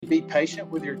be patient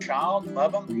with your child,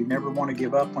 love them. You never want to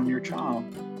give up on your child.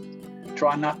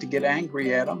 Try not to get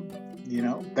angry at them.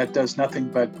 That does nothing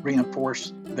but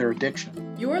reinforce their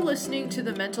addiction. You're listening to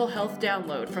the Mental Health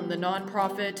Download from the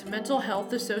nonprofit Mental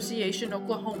Health Association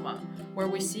Oklahoma, where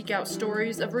we seek out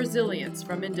stories of resilience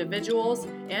from individuals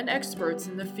and experts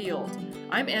in the field.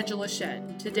 I'm Angela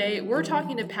Shen. Today, we're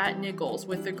talking to Pat Nichols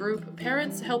with the group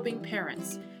Parents Helping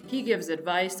Parents. He gives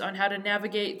advice on how to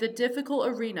navigate the difficult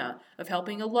arena of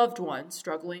helping a loved one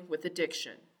struggling with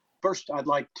addiction. First, I'd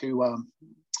like to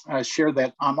share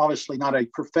that I'm obviously not a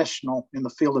professional in the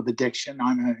field of addiction.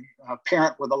 I'm a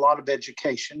parent with a lot of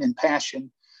education and passion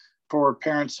for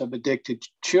parents of addicted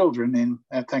children. And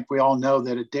I think we all know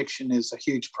that addiction is a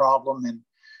huge problem and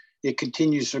it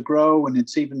continues to grow. And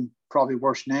it's even probably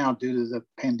worse now due to the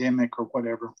pandemic or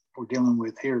whatever we're dealing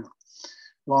with here,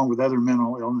 along with other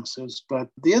mental illnesses. But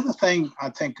the other thing,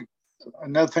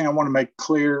 another thing I want to make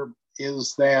clear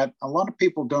is that a lot of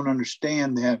people don't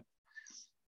understand that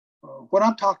what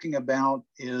I'm talking about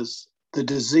is the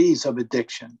disease of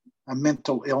addiction, a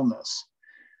mental illness.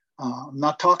 I'm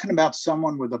not talking about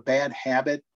someone with a bad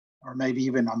habit or maybe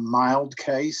even a mild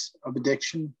case of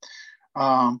addiction.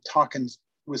 I'm talking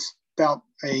about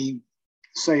a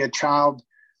child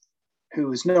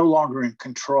who is no longer in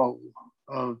control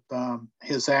of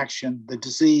his action. The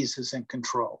disease is in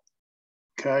control.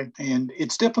 Okay. And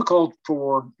it's difficult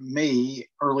for me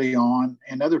early on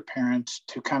and other parents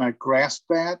to kind of grasp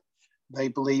that. They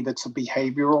believe it's a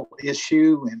behavioral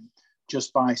issue, and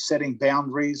just by setting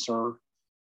boundaries or,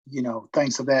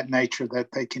 things of that nature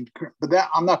that they can, but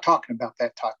I'm not talking about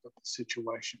that type of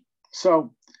situation.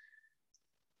 So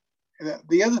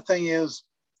the other thing is,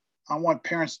 I want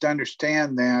parents to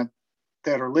understand that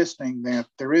are listening, that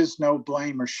there is no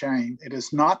blame or shame. It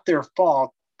is not their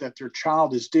fault that their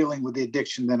child is dealing with the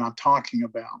addiction that I'm talking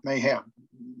about. They have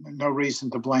no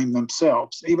reason to blame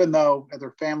themselves, even though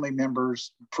other family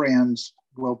members, friends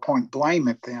will point blame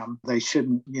at them. They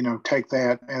shouldn't, take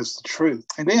that as the truth.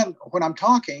 And then when I'm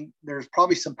talking, there's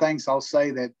probably some things I'll say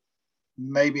that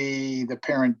maybe the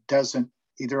parent doesn't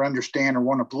either understand or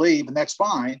want to believe, and that's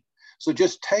fine. So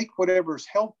just take whatever's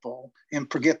helpful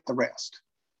and forget the rest.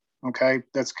 Okay,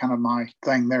 that's kind of my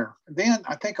thing there. Then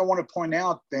I think I want to point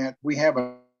out that we have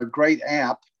a great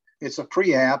app. It's a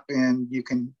free app, and you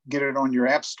can get it on your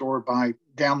app store by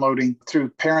downloading through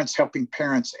Parents Helping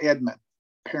Parents Edmond.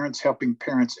 Parents Helping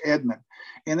Parents Edmond.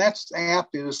 And that app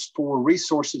is for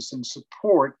resources and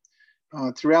support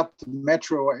throughout the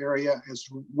metro area as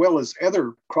well as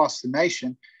other across the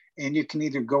nation. And you can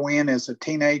either go in as a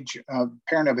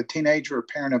parent of a teenager or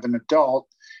parent of an adult,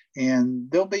 and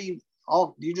there'll be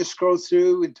you just scroll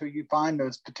through until you find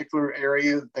a particular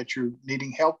area that you're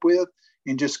needing help with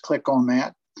and just click on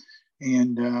that.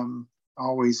 And I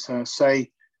always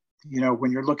say,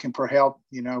 when you're looking for help,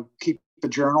 keep a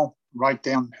journal, write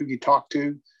down who you talk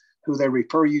to, who they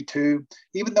refer you to.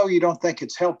 Even though you don't think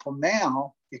it's helpful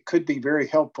now, it could be very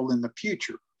helpful in the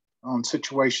future on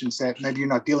situations that maybe you're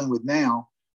not dealing with now,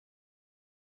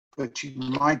 but you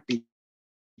might be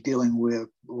dealing with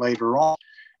later on.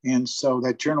 And so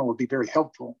that journal will be very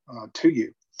helpful to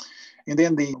you. And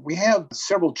then we have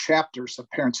several chapters of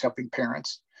Parents Helping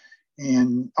Parents.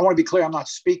 And I want to be clear, I'm not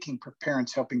speaking for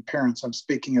Parents Helping Parents. I'm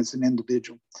speaking as an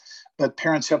individual. But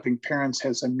Parents Helping Parents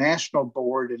has a national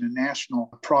board and a national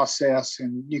process,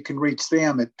 and you can reach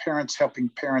them at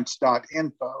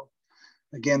parentshelpingparents.info.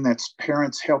 Again, that's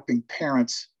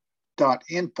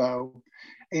parentshelpingparents.info.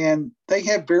 And they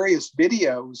have various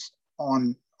videos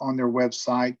on their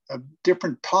website of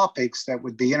different topics that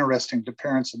would be interesting to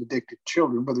parents of addicted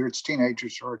children, whether it's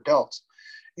teenagers or adults.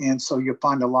 And so you'll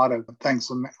find a lot of things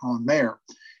on there.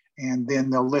 And then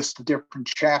they'll list the different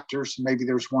chapters. Maybe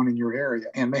there's one in your area.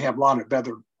 And they have a lot of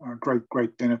other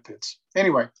great benefits.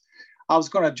 Anyway, I was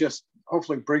going to just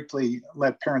hopefully briefly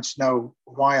let parents know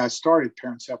why I started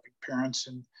Parents Helping Parents.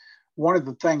 And one of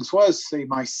the things was,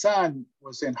 my son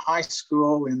was in high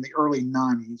school in the early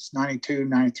 90s, 92,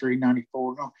 93,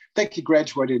 94. I think he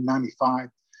graduated in 95.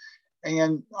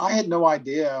 And I had no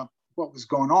idea what was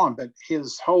going on, but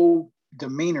his whole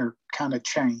demeanor kind of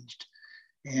changed.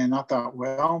 And I thought,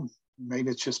 well, maybe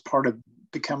it's just part of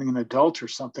becoming an adult or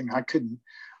something. I couldn't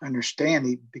understand.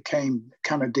 He became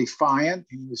kind of defiant.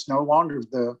 He was no longer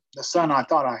the son I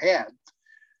thought I had.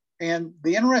 And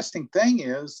the interesting thing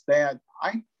is that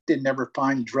I didn't ever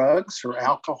find drugs or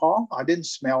alcohol. I didn't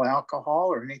smell alcohol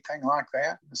or anything like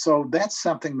that. So that's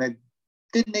something that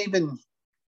didn't even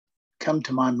come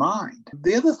to my mind.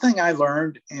 The other thing I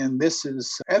learned, and this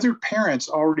is other parents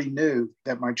already knew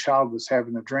that my child was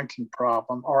having a drinking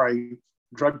problem or a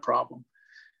drug problem,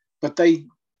 but they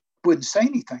wouldn't say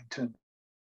anything to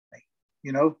me.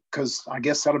 because I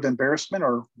guess out of embarrassment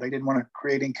or they didn't want to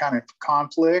create any kind of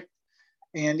conflict.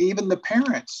 And even the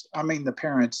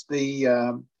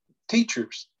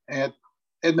teachers at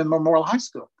Edmond Memorial High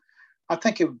School. I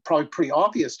think it was probably pretty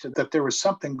obvious that there was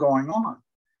something going on,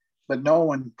 but no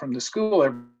one from the school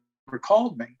ever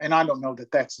called me. And I don't know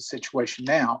that that's the situation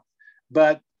now.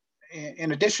 But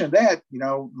in addition to that,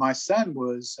 my son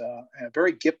was a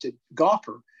very gifted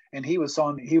golfer, and he was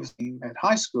at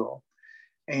high school.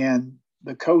 And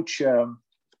the coach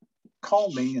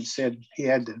called me and said he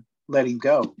had to let him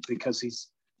go because he's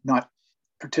not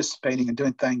participating and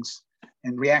doing things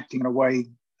and reacting in a way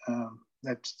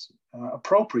that's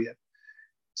appropriate.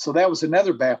 So that was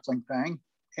another baffling thing.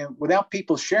 And without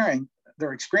people sharing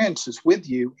their experiences with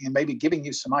you and maybe giving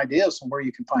you some ideas on where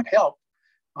you can find help,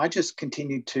 I just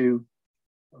continued to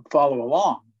follow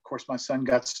along. Of course, my son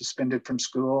got suspended from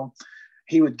school.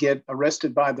 He would get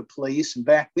arrested by the police. And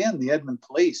back then, the Edmond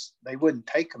police, they wouldn't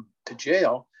take him to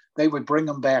jail. They would bring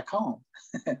him back home.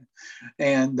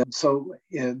 And so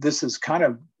this is kind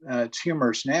of, it's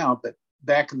humorous now, but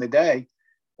back in the day,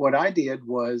 what I did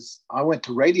was I went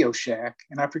to Radio Shack,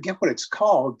 and I forget what it's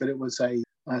called, but it was a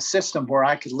system where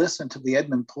I could listen to the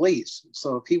Edmond police.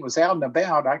 So if he was out and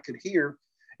about, I could hear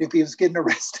if he was getting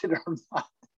arrested or not.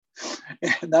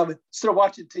 And instead of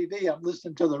watching TV, I'm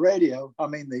listening to the radio.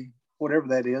 Whatever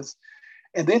that is.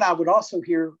 And then I would also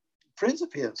hear friends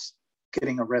of his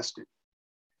getting arrested.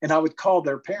 And I would call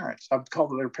their parents.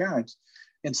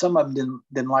 And some of them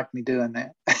didn't like me doing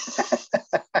that.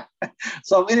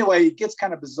 So anyway, it gets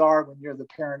kind of bizarre when you're the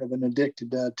parent of an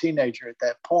addicted teenager at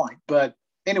that point. But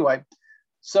anyway,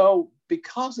 so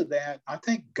because of that, I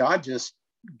think God just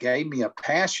gave me a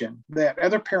passion that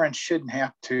other parents shouldn't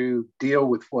have to deal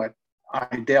with what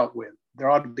I dealt with. There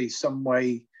ought to be some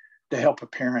way to help a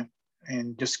parent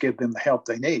and just give them the help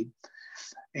they need.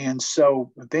 And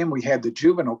so then we had the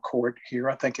juvenile court here.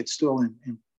 I think it's still in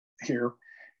here.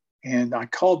 And I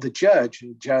called the Judge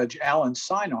Alan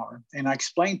Sinar, and I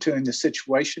explained to him the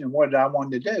situation and what I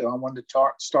wanted to do. I wanted to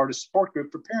start a support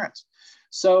group for parents.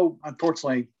 So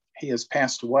unfortunately, he has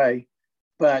passed away,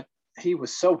 but he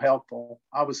was so helpful.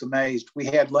 I was amazed. We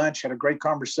had lunch, had a great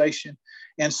conversation.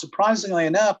 And surprisingly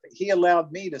enough, he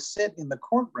allowed me to sit in the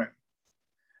courtroom,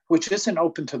 which isn't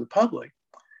open to the public.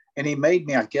 And he made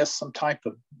me, I guess, some type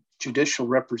of judicial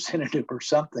representative or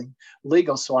something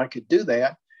legal so I could do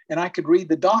that. And I could read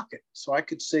the docket so I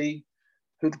could see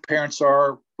who the parents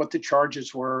are, what the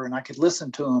charges were, and I could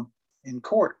listen to them in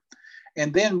court.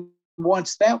 And then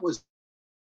once that was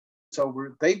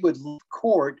over, they would leave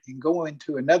court and go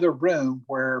into another room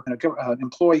where an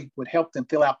employee would help them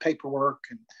fill out paperwork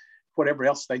and whatever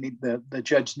else the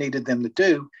judge needed them to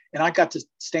do. And I got to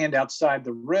stand outside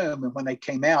the room. And when they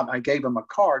came out, I gave them a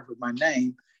card with my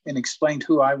name and explained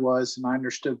who I was. And I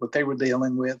understood what they were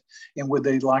dealing with and would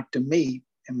they like to meet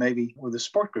and maybe with a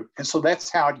support group. And so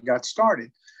that's how it got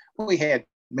started. We had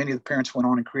many of the parents went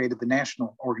on and created the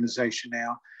national organization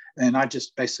now. And I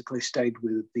just basically stayed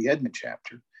with the Edmond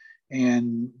chapter.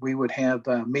 And we would have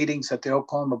meetings at the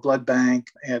Oklahoma Blood Bank,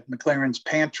 at McLaren's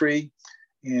Pantry.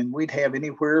 And we'd have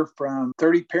anywhere from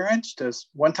 30 parents to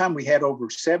one time we had over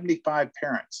 75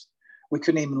 parents. We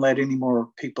couldn't even let any more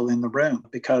people in the room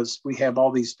because we have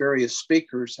all these various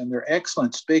speakers and they're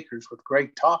excellent speakers with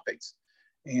great topics.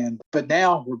 But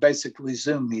now we're basically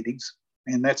Zoom meetings,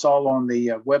 and that's all on the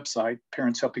website,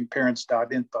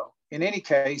 parentshelpingparents.info. In any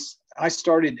case, I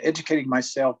started educating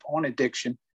myself on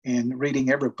addiction and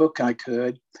reading every book I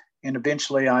could. And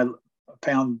eventually I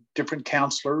found different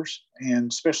counselors,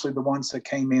 and especially the ones that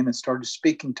came in and started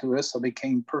speaking to us. I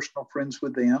became personal friends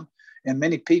with them and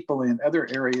many people in other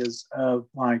areas of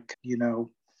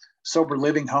sober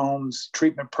living homes,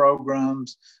 treatment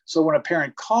programs. So when a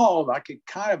parent called, I could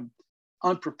kind of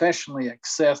unprofessionally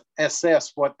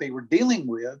assess what they were dealing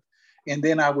with. And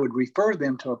then I would refer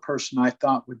them to a person I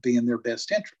thought would be in their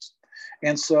best interest.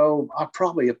 And so I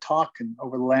probably have talked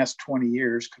over the last 20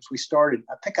 years because I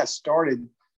started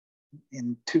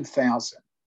in 2000.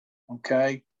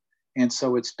 Okay. And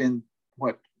so it's been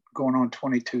going on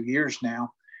 22 years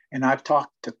now. And I've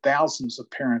talked to thousands of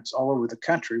parents all over the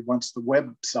country once the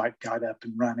website got up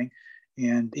and running,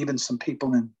 and even some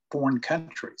people in foreign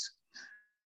countries.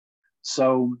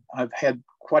 So I've had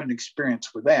quite an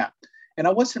experience with that. And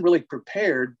I wasn't really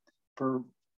prepared for,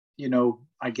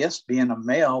 I guess being a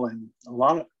male, and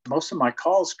most of my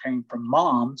calls came from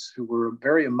moms who were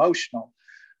very emotional.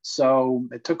 So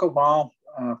it took a while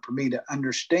for me to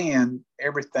understand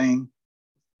everything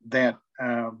that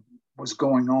was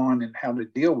going on and how to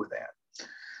deal with that.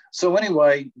 So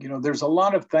anyway, there's a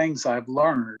lot of things I've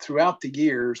learned throughout the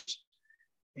years.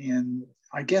 And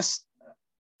I guess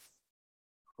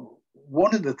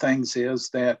one of the things is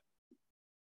that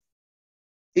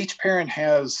each parent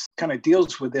kind of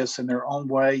deals with this in their own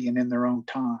way and in their own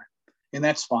time. And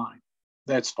that's fine.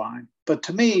 That's fine. But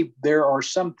to me, there are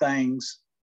some things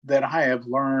that I have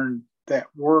learned that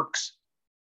works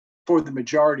for the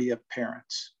majority of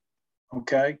parents.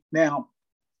 Okay. Now,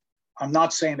 I'm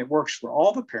not saying it works for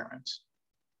all the parents,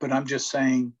 but I'm just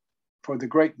saying for the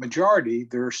great majority,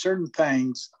 there are certain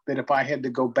things that if I had to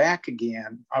go back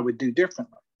again, I would do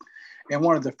differently. And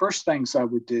one of the first things I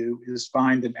would do is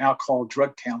find an alcohol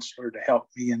drug counselor to help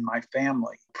me and my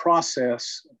family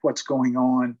process what's going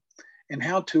on and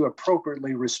how to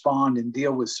appropriately respond and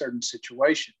deal with certain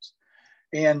situations.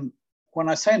 And when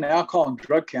I say an alcohol and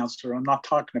drug counselor, I'm not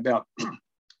talking about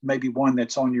maybe one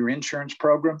that's on your insurance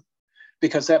program,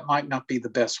 because that might not be the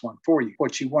best one for you.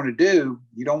 What you want to do,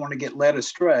 you don't want to get led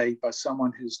astray by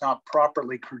someone who's not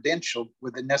properly credentialed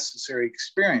with the necessary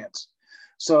experience.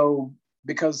 So,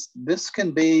 because this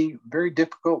can be a very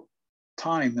difficult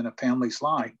time in a family's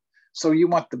life. So you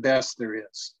want the best there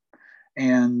is.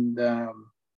 And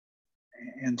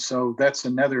so that's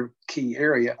another key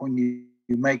area. When you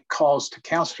make calls to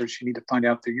counselors, you need to find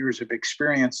out their years of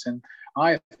experience. And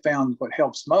I have found what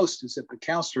helps most is that the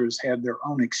counselors had their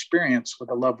own experience with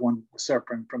a loved one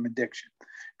suffering from addiction.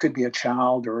 Could be a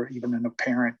child or even a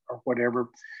parent or whatever.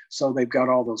 So they've got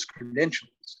all those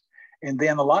credentials. And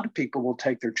then a lot of people will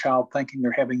take their child thinking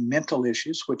they're having mental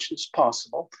issues, which is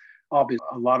possible. Obviously,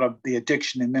 a lot of the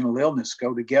addiction and mental illness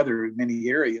go together in many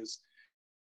areas.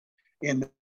 And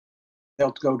they'll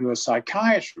go to a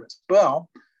psychiatrist. Well,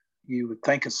 you would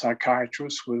think a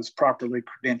psychiatrist was properly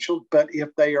credentialed, but if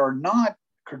they are not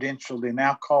credentialed in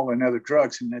alcohol and other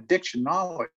drugs and addiction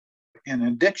knowledge and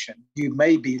addiction, you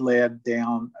may be led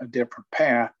down a different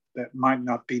path that might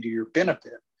not be to your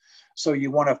benefit. So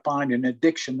you want to find an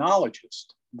addictionologist.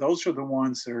 Those are the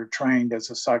ones that are trained as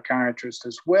a psychiatrist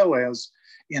as well as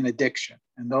in addiction.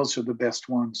 And those are the best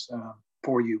ones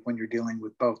for you when you're dealing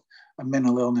with both a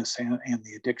mental illness and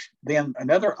the addiction. Then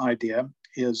another idea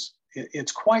is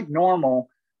it's quite normal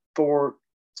for,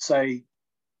 say,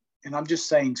 and I'm just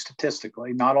saying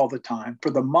statistically, not all the time, for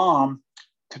the mom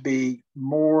to be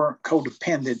more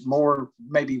codependent, more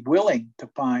maybe willing to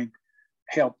find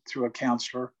help through a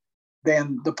counselor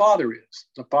than the father is.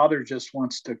 The father just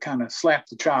wants to kind of slap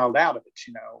the child out of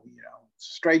it,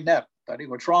 straighten up, buddy,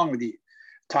 what's wrong with you,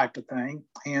 type of thing.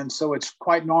 And so it's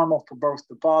quite normal for both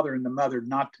the father and the mother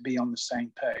not to be on the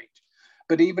same page.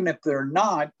 But even if they're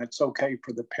not, it's okay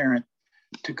for the parent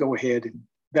to go ahead, and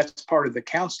that's part of the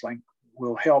counseling,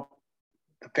 will help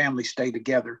the family stay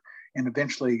together. And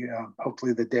eventually,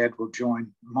 hopefully the dad will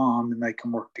join mom and they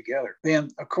can work together.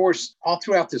 Then, of course, all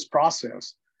throughout this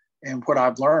process, and what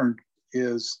I've learned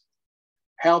is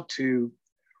how to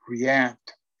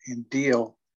react and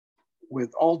deal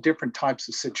with all different types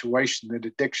of situations that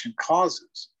addiction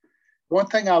causes. One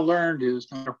thing I learned is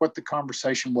no matter what the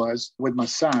conversation was with my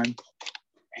son,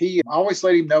 he always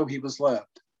let him know he was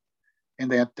loved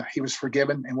and that he was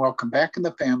forgiven and welcome back in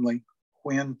the family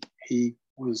when he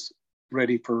was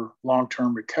ready for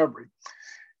long-term recovery.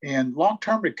 And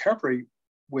long-term recovery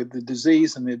with the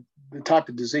disease and the type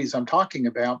of disease I'm talking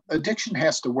about, addiction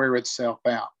has to wear itself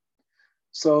out.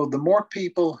 So the more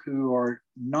people who are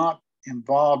not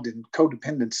involved in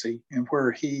codependency and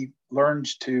where he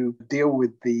learns to deal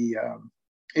with the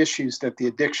issues that the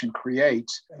addiction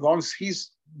creates, as long as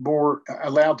he's more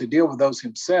allowed to deal with those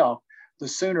himself, the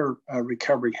sooner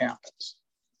recovery happens.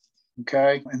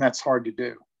 Okay, and that's hard to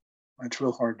do. It's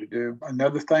real hard to do.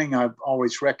 Another thing I've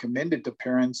always recommended to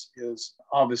parents is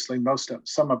obviously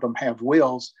some of them have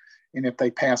wills, and if they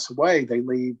pass away, they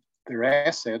leave their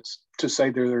assets to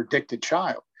say they're their addicted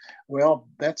child. Well,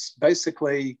 that's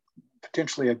basically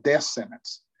potentially a death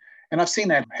sentence. And I've seen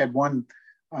that. I had one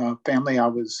family I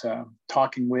was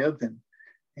talking with,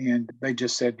 and they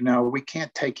just said, no, we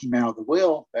can't take him out of the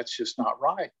will. That's just not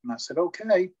right. And I said,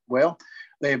 okay. Well,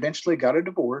 they eventually got a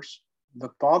divorce.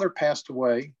 The father passed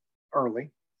away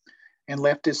early and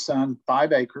left his son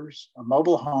 5 acres, a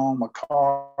mobile home, a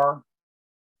car,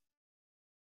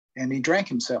 and he drank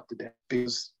himself to death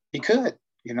because he could.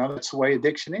 That's the way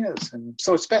addiction is. And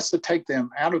so it's best to take them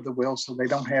out of the will so they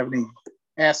don't have any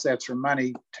assets or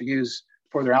money to use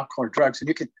for their alcohol or drugs.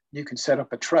 And you can set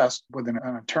up a trust with an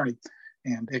attorney,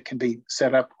 and it can be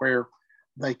set up where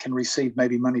they can receive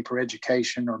maybe money for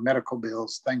education or medical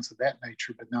bills, things of that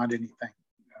nature, but not anything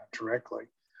directly.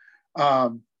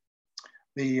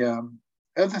 The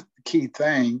other key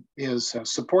thing is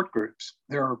support groups.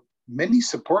 There are many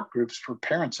support groups for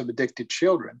parents of addicted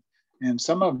children, and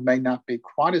some of them may not be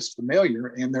quite as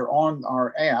familiar, and they're on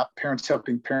our app, Parents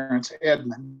Helping Parents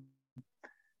Edmond.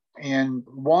 And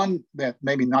one that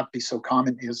maybe not be so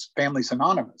common is Families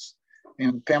Anonymous.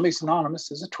 And Families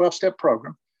Anonymous is a 12-step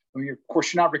program. Well, of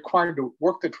course, you're not required to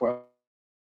work the 12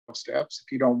 steps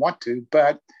if you don't want to,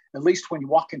 but at least when you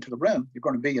walk into the room, you're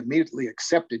going to be immediately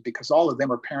accepted because all of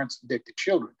them are parents of addicted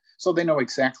children. So they know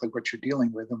exactly what you're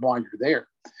dealing with and why you're there.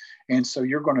 And so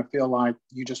you're going to feel like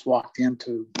you just walked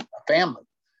into a family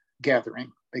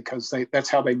gathering because that's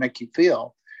how they make you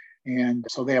feel. And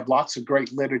so they have lots of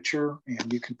great literature,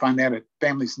 and you can find that at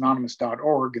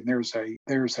familiesanonymous.org. And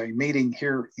there's a meeting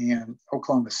here in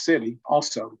Oklahoma City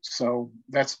also. So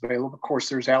that's available. Of course,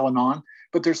 there's Al-Anon,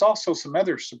 but there's also some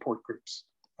other support groups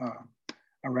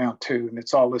around too, and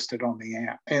it's all listed on the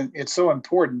app. And it's so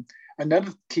important.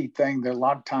 Another key thing that a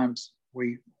lot of times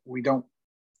we don't,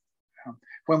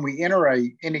 when we enter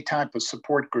any type of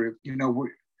support group,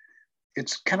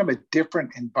 it's kind of a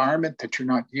different environment that you're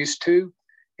not used to.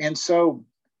 And so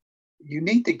you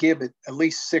need to give it at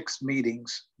least 6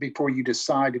 meetings before you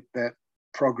decide if that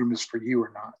program is for you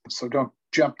or not. So don't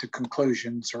jump to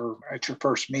conclusions or at your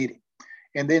first meeting.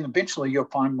 And then eventually you'll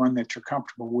find one that you're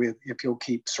comfortable with if you'll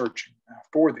keep searching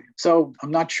for them. So I'm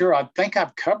not sure. I think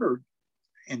I've covered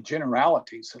in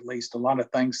generalities, at least, a lot of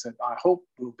things that I hope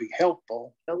will be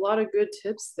helpful. A lot of good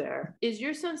tips there. Is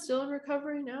your son still in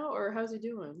recovery now, or how's he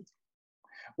doing?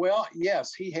 Well,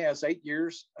 yes, he has 8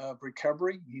 years of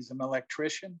recovery. He's an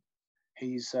electrician.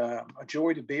 He's a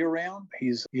joy to be around.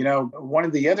 He's, one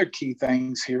of the other key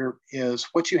things here is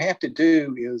what you have to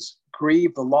do is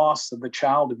grieve the loss of the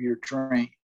child of your dreams,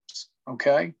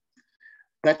 okay?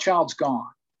 That child's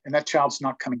gone, and that child's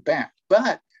not coming back.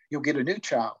 But you'll get a new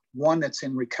child, one that's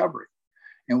in recovery.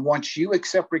 And once you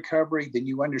accept recovery, then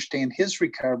you understand his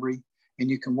recovery, and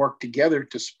you can work together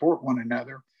to support one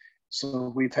another.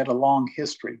 So we've had a long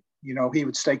history. He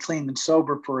would stay clean and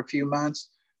sober for a few months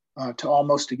to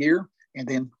almost a year, and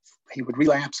then he would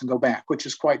relapse and go back, which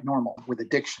is quite normal with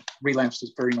addiction. Relapse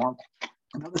is very normal.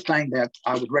 Another thing that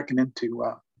I would recommend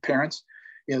to parents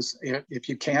is if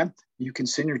you can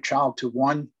send your child to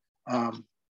one,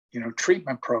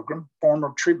 treatment program,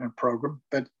 formal treatment program,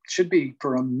 but should be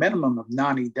for a minimum of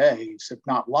 90 days, if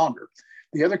not longer.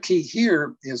 The other key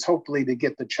here is hopefully to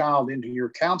get the child into your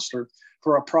counselor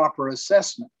for a proper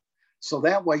assessment. So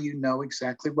that way you know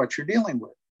exactly what you're dealing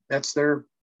with. That's their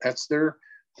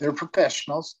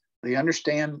professionals. They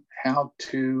understand how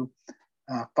to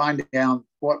find out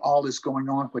what all is going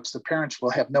on, which the parents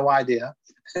will have no idea,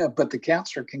 but the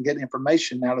counselor can get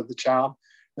information out of the child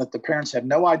that the parents have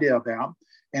no idea about,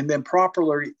 and then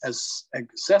properly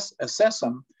assess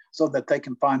them so that they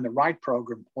can find the right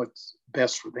program, what's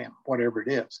best for them, whatever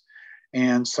it is.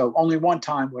 And so only one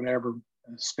time would I ever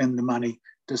spend the money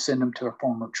to send them to a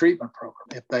formal treatment program.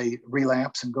 If they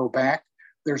relapse and go back,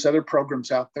 there's other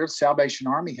programs out there. Salvation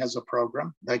Army has a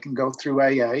program. They can go through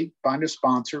AA, find a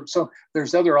sponsor. So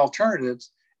there's other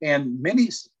alternatives. And many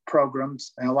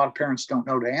programs, and a lot of parents don't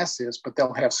know to ask this, but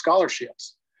they'll have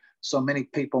scholarships. So many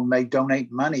people may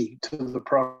donate money to the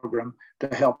program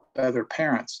to help other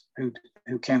parents who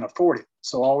can't afford it.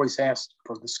 So always ask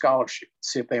for the scholarship,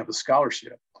 see if they have a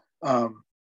scholarship.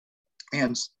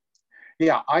 And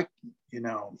yeah, I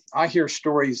hear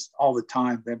stories all the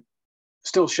time that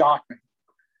still shock me.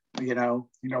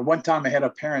 One time I had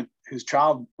a parent whose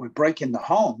child would break into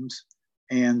homes,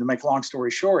 and to make a long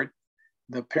story short,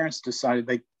 the parents decided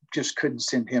they just couldn't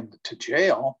send him to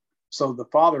jail. So the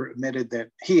father admitted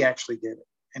that he actually did it,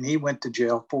 and he went to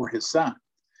jail for his son.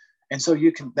 And so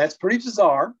that's pretty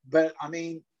bizarre, but I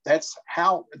mean, that's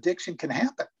how addiction can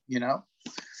happen,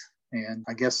 And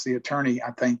I guess the attorney,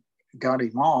 I think, got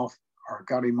him off or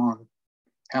got him on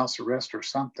house arrest or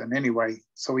something. Anyway,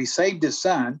 so he saved his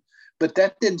son, but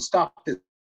that didn't stop his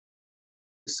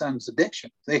son's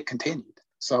addiction. They continued.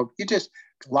 So a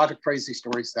lot of crazy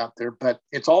stories out there, but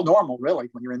it's all normal really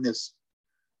when you're in this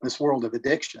world of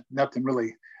addiction. Nothing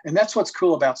really, and that's what's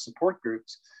cool about support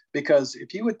groups, because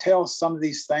if you would tell some of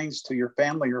these things to your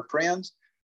family or friends,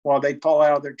 well, they'd fall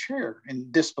out of their chair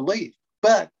in disbelief.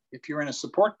 But if you're in a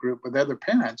support group with other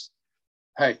parents,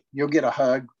 hey, you'll get a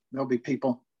hug. There'll be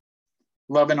people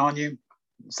loving on you,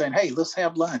 saying, hey, let's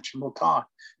have lunch and we'll talk,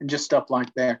 and just stuff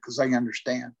like that, because they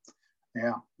understand.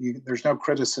 Yeah, there's no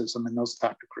criticism in those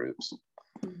type of groups.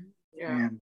 Yeah.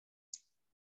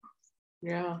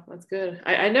 Yeah, that's good.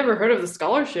 I never heard of the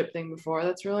scholarship thing before.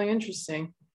 That's really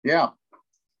interesting. Yeah.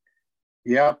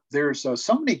 Yeah, there's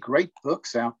so many great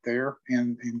books out there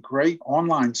and great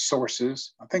online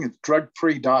sources. I think it's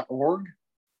drugfree.org.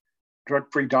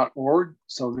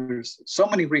 So there's so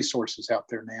many resources out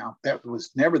there now that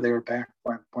was never there back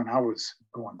when I was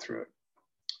going through it.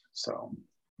 So.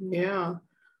 Yeah.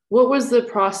 What was the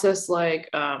process like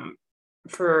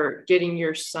for getting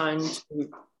your son to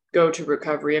go to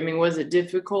recovery? I mean, was it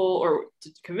difficult or to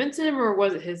convince him, or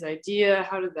was it his idea?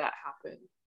 How did that happen?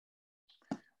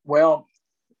 Well,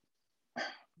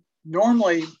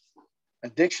 normally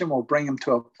addiction will bring them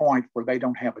to a point where they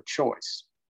don't have a choice.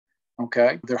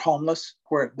 Okay. They're homeless,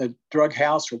 where the drug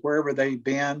house or wherever they've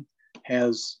been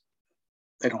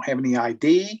they don't have any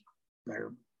ID.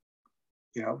 They're,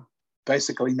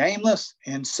 basically nameless.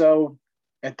 And so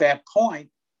at that point,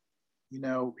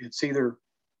 it's either,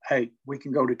 hey, we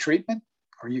can go to treatment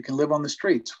or you can live on the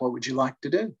streets. What would you like to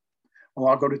do? Well,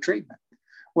 I'll go to treatment.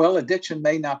 Well, addiction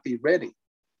may not be ready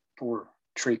for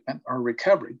treatment or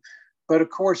recovery. But of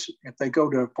course, if they go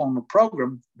to a formal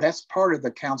program, that's part of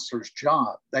the counselor's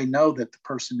job. They know that the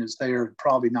person is there and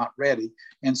probably not ready.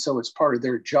 And so it's part of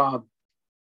their job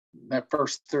that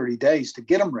first 30 days to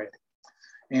get them ready.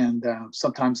 And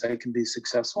sometimes they can be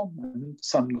successful and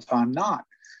sometimes not.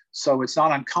 So it's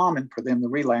not uncommon for them to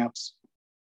relapse.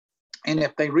 And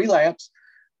if they relapse,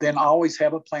 then I always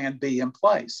have a plan B in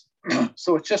place.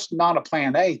 So it's just not a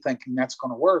plan A thinking that's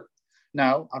going to work.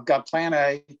 No, I've got plan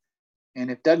A.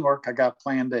 And if it doesn't work, I got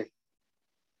plan B.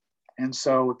 And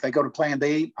so if they go to plan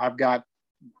B, I've got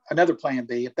another plan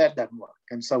B if that doesn't work.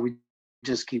 And so we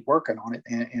just keep working on it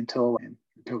until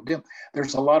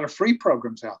there's a lot of free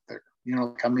programs out there.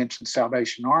 Like I mentioned,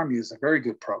 Salvation Army is a very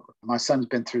good program. My son's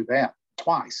been through that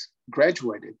twice,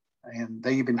 graduated, and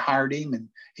they even hired him and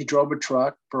he drove a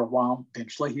truck for a while.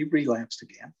 Eventually he relapsed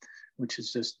again, which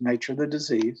is just nature of the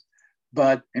disease.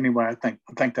 But anyway, I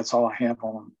think that's all I have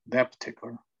on that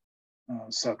particular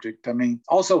subject. I mean,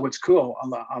 also what's cool,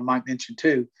 I might mention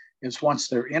too, is once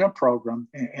they're in a program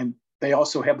and they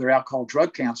also have their alcohol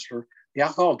drug counselor, the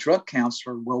alcohol drug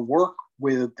counselor will work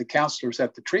with the counselors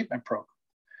at the treatment program.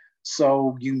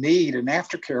 So you need an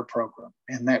aftercare program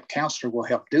and that counselor will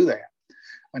help do that.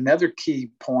 Another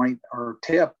key point or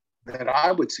tip that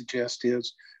I would suggest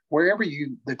is wherever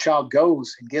the child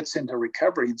goes and gets into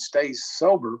recovery and stays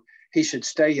sober, he should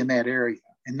stay in that area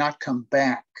and not come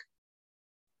back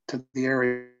to the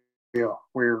area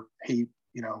where he,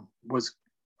 was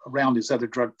around his other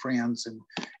drug friends and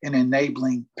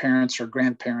enabling parents or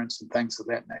grandparents and things of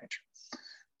that nature.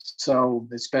 So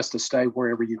it's best to stay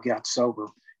wherever you got sober.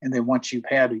 And then once you've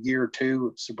had a year or two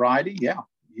of sobriety,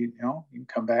 you can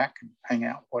come back and hang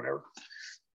out, whatever.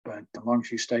 But as long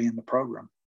as you stay in the program.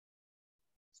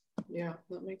 Yeah,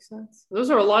 that makes sense. Those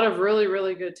are a lot of really,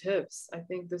 really good tips. I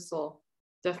think this will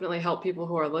definitely help people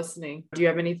who are listening. Do you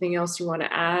have anything else you want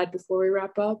to add before we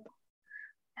wrap up?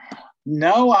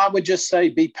 No, I would just say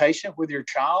be patient with your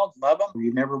child. Love them.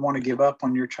 You never want to give up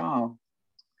on your child.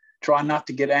 Try not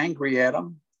to get angry at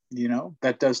them.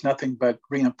 That does nothing but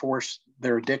reinforce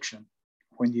their addiction.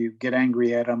 When you get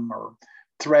angry at them or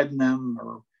threaten them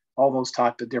or all those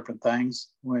type of different things,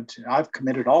 which I've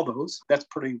committed all those. That's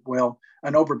pretty well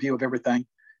an overview of everything.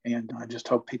 And I just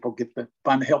hope people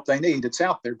find the help they need. It's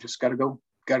out there. Just got to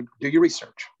do your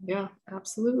research. Yeah,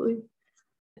 absolutely.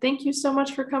 Thank you so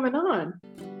much for coming on.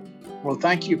 Well,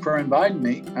 thank you for inviting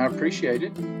me. I appreciate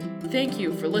it. Thank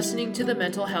you for listening to the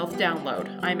Mental Health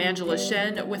Download. I'm Angela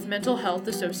Shen with Mental Health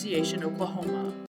Association Oklahoma.